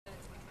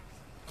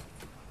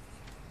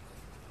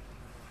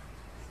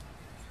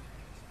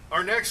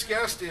Our next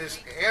guest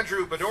is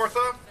Andrew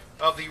Bedortha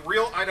of the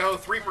Real Idaho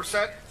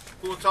 3%,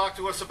 who will talk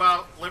to us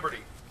about liberty.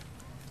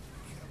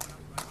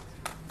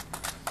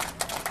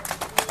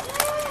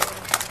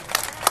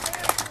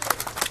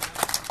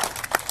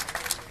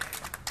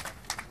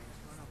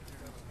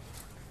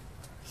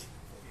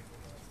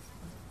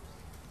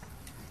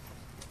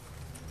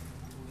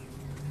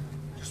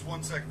 Just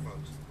 1 second, folks.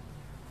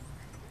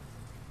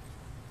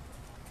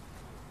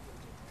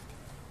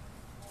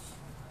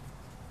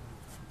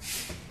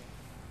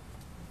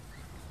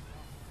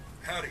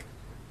 Howdy,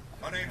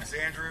 my name is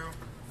Andrew.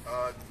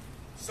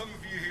 Some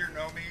of you here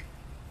know me.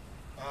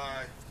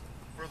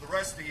 For the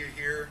rest of you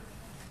here,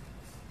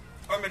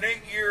 I'm an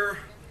 8-year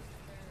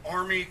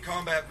Army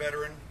combat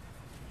veteran,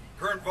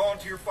 current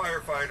volunteer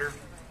firefighter,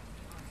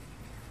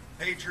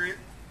 patriot,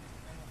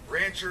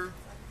 rancher,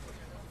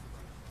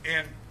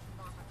 and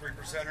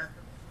 3%er,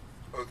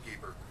 oath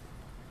keeper.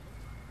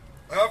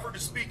 I offered to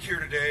speak here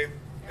today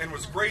and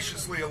was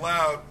graciously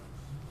allowed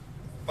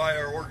by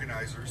our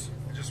organizers.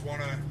 I just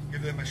want to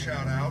give them a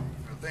shout out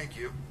and thank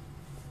you.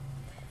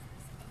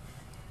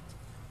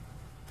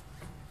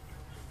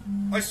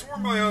 I swore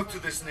my oath to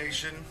this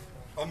nation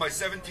on my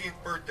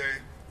 17th birthday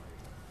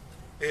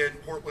in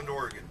Portland,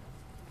 Oregon.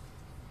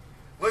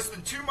 Less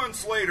than 2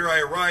 months later, I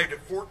arrived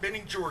at Fort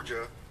Benning,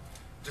 Georgia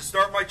to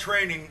start my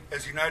training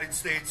as United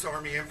States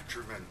Army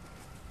infantryman.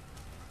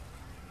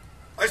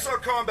 I saw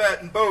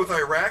combat in both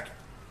Iraq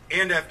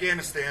and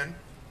Afghanistan.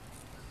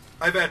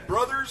 I've had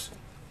brothers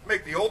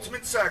make the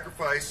ultimate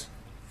sacrifice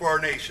for our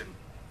nation.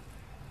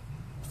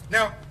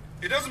 Now,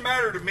 it doesn't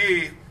matter to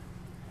me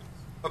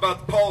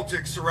about the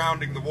politics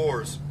surrounding the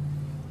wars.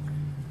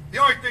 The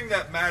only thing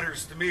that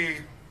matters to me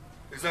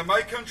is that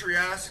my country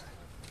asked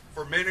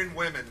for men and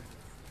women,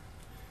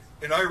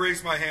 and I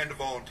raised my hand to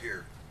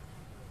volunteer.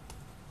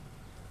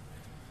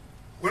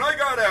 When I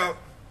got out,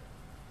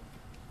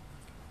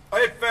 I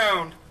had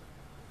found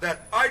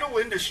that idle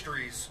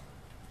industries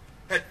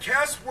had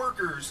cast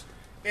workers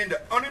into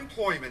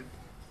unemployment,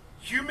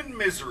 human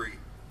misery,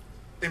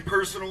 and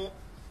personal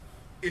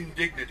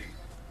indignity.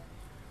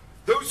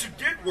 Those who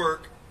did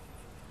work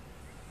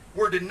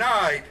were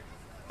denied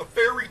a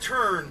fair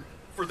return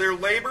for their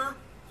labor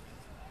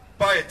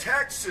by a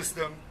tax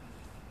system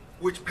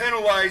which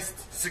penalized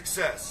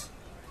success.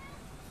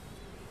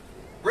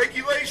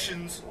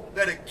 Regulations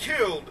that had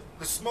killed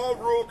the small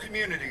rural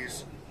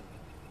communities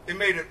and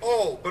made it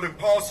all but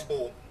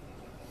impossible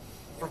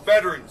for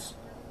veterans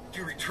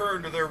to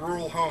return to their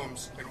rural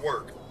homes and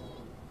work.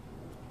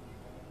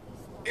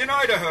 In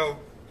Idaho,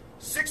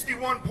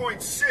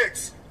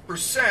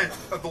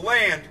 61.6% of the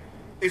land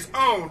is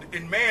owned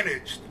and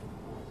managed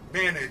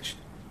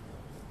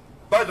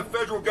by the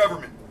federal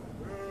government,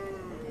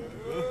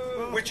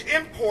 which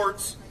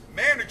imports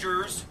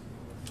managers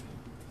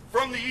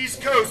from the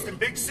East Coast and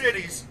big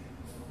cities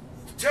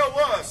to tell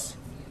us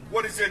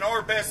what is in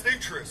our best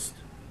interest.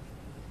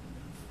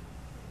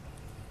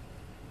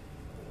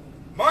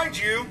 Mind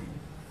you,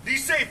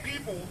 these same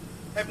people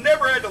have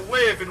never had to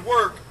live and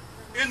work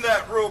in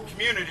that rural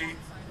community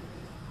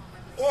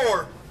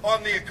or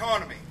on the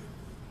economy,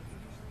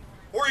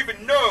 or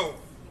even know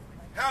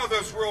how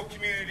those rural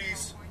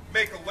communities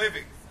make a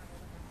living.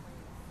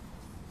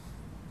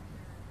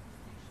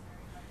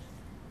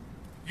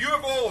 You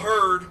have all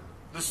heard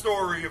the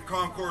story of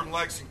Concord and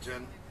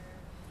Lexington.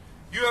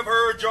 You have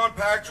heard John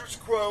Patrick's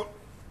quote,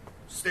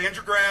 "Stand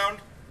your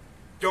ground,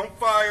 don't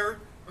fire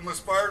unless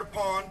fired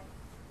upon.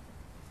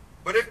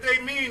 But if they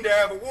mean to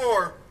have a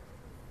war,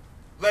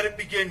 let it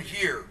begin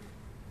here."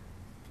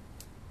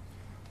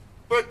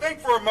 But think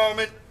for a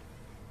moment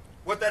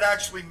what that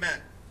actually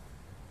meant.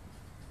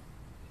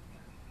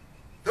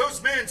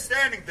 Those men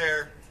standing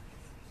there,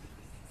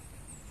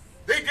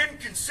 they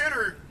didn't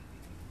consider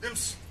them,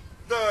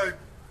 the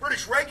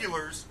British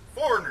regulars,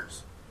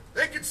 foreigners.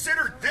 They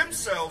considered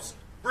themselves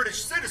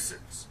British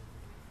citizens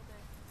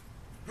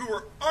who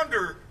were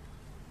under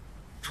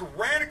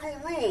tyrannical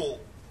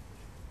rule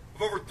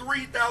of over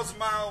 3,000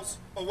 miles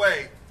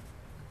away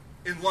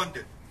in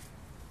London.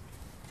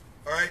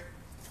 All right?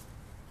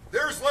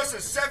 There's less than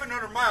a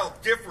 700-mile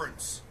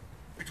difference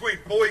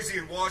between Boise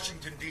and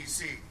Washington,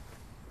 D.C.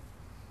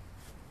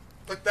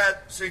 Let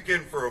that sink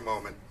in for a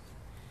moment.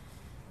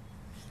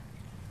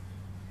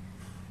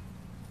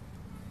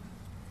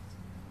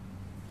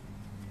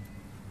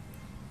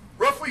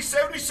 Roughly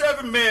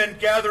 77 men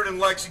gathered in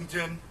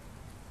Lexington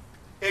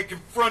and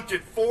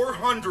confronted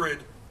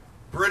 400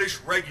 British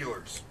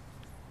regulars.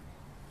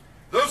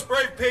 Those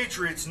brave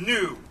patriots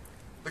knew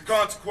the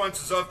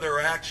consequences of their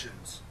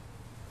actions.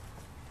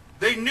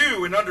 They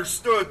knew and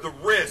understood the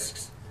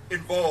risks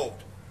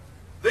involved.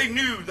 They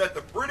knew that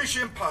the British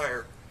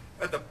Empire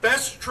had the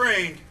best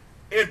trained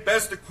and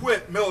best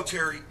equipped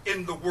military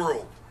in the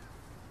world.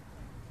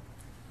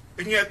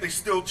 And yet they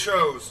still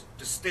chose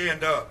to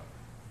stand up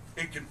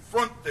and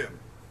confront them.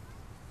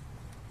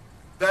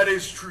 That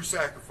is true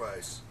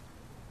sacrifice.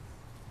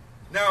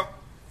 Now,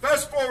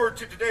 fast forward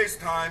to today's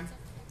time.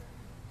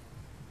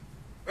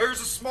 There's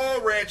a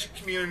small ranch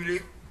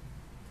community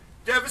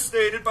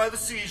devastated by the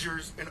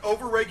seizures and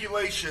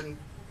overregulation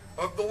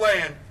of the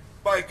land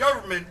by a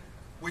government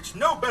which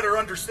no better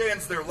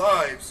understands their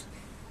lives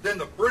than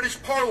the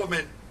British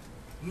Parliament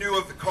knew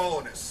of the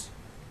colonists.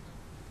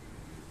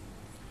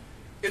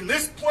 In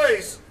this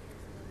place,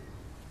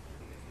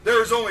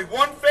 there is only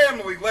one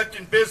family left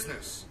in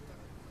business,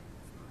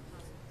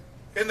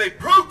 and they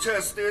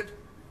protested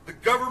the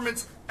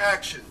government's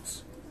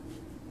actions.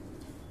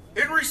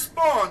 In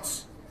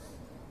response,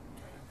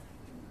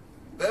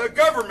 the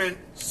government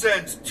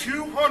sends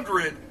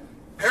 200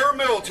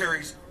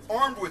 paramilitaries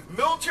armed with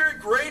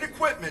military-grade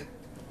equipment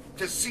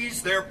to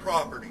seize their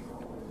property.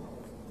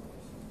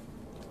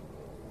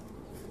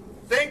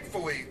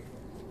 Thankfully,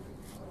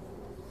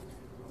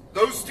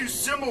 those two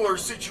similar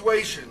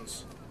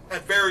situations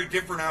had very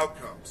different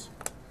outcomes.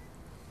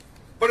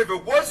 But if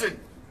it wasn't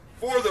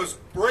for those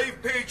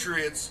brave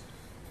patriots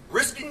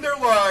risking their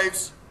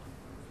lives,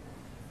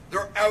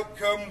 their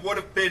outcome would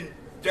have been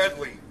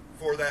deadly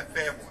for that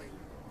family.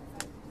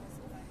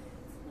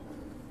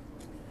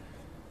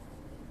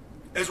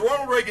 As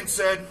Ronald Reagan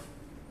said,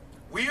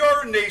 we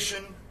are a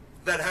nation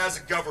that has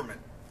a government,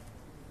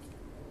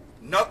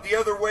 not the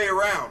other way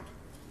around.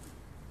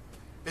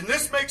 And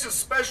this makes us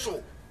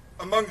special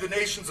among the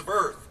nations of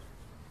Earth.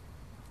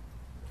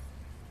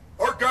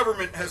 Our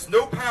government has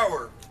no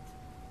power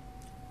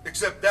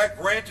except that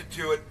granted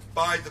to it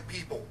by the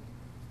people.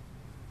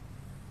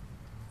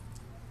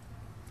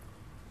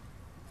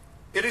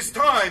 It is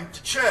time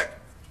to check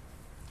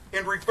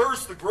and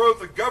reverse the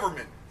growth of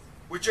government,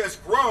 which has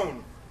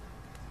grown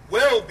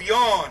well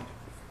beyond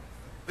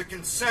the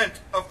consent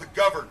of the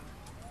governed.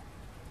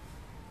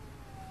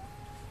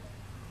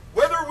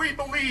 Whether we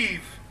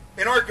believe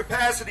in our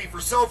capacity for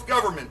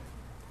self-government,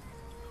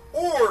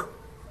 or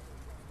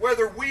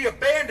whether we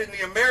abandon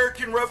the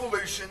American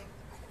Revolution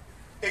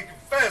and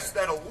confess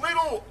that a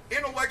little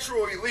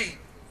intellectual elite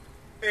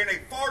in a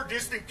far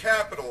distant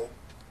capital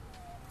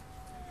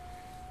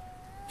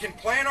can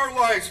plan our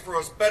lives for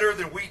us better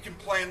than we can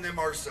plan them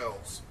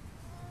ourselves.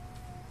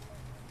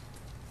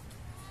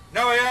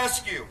 Now I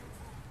ask you,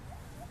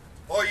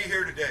 all you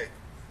here today,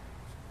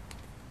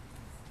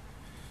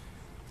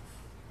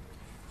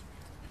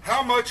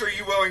 how much are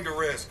you willing to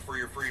risk for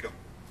your freedom?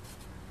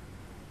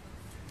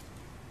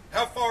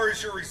 How far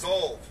is your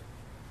resolve?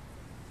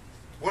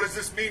 What does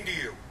this mean to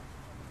you?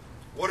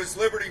 What does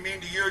liberty mean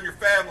to you and your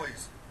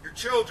families, your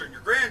children,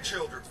 your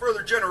grandchildren,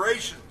 further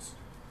generations?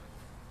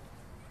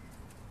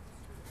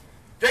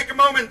 Take a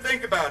moment and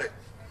think about it.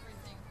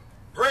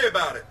 Pray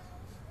about it.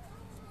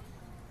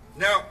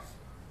 Now,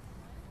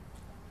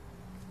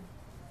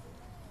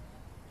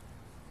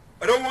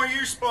 I don't want you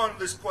to respond to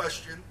this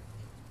question.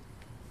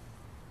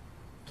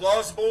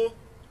 Plausible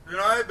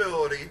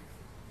deniability.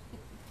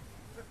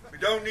 We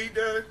don't need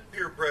to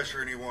peer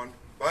pressure anyone,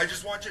 but I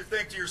just want you to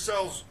think to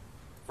yourselves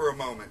for a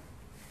moment.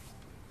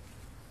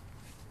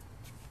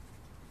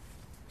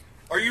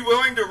 Are you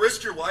willing to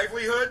risk your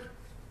livelihood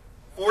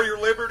for your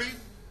liberty,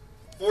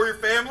 for your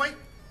family?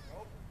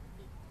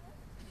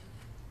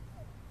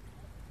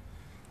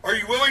 Are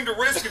you willing to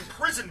risk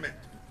imprisonment?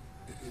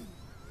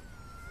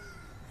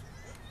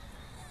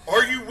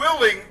 Are you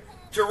willing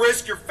to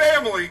risk your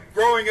family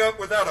growing up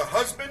without a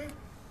husband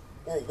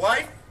or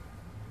wife,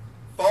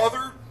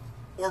 father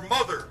or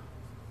mother?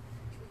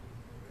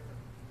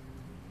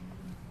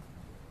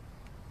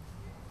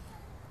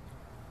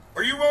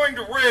 Are you willing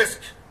to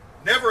risk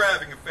never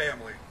having a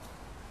family?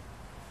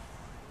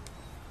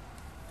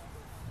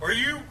 Are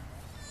you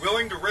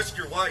willing to risk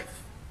your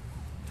life?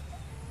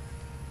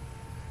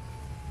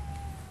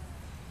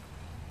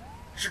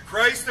 Should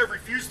Christ have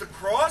refused the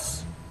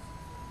cross?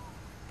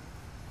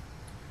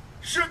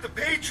 Should the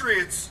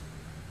Patriots,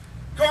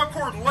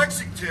 Concord and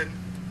Lexington,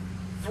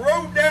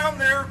 throw down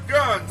their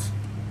guns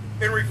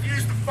and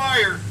refuse to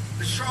fire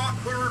the shot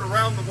heard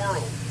around the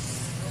world?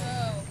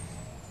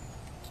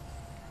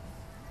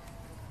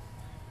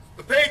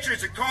 The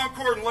Patriots at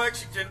Concord and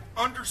Lexington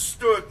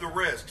understood the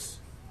risks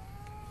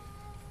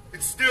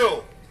and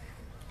still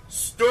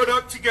stood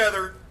up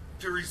together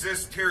to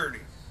resist tyranny.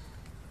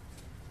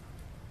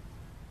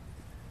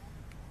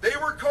 They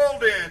were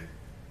called in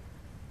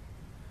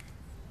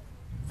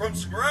from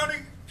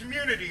surrounding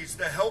communities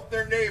to help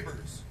their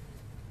neighbors.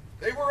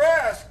 They were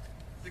asked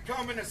to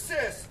come and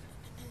assist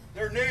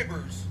their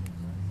neighbors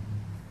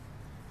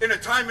in a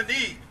time of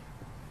need.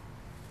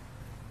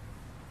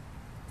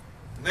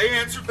 And they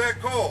answered that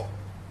call.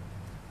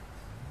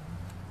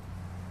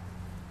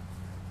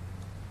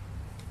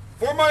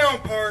 For my own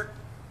part,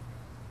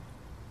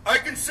 I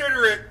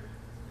consider it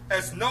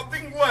as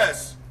nothing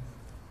less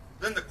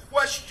than the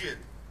question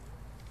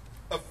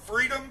of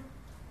freedom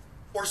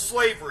or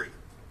slavery.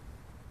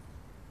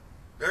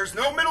 There's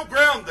no middle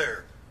ground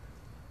there.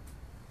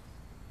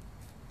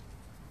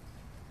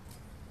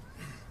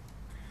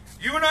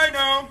 You and I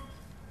know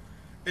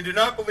and do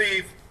not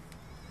believe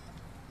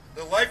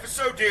that life is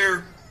so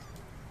dear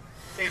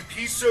and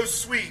peace so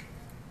sweet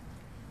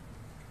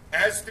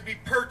as to be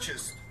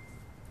purchased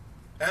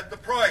at the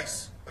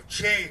price of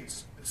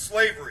chains and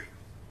slavery.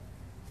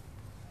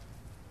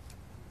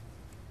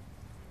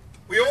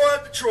 We all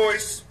have the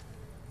choice.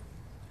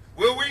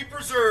 Will we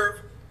preserve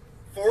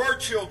for our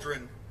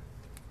children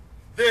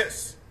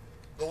this,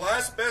 the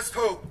last best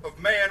hope of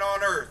man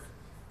on earth?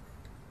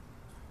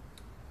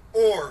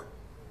 Or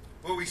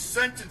will we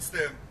sentence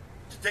them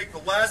to take the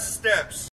last steps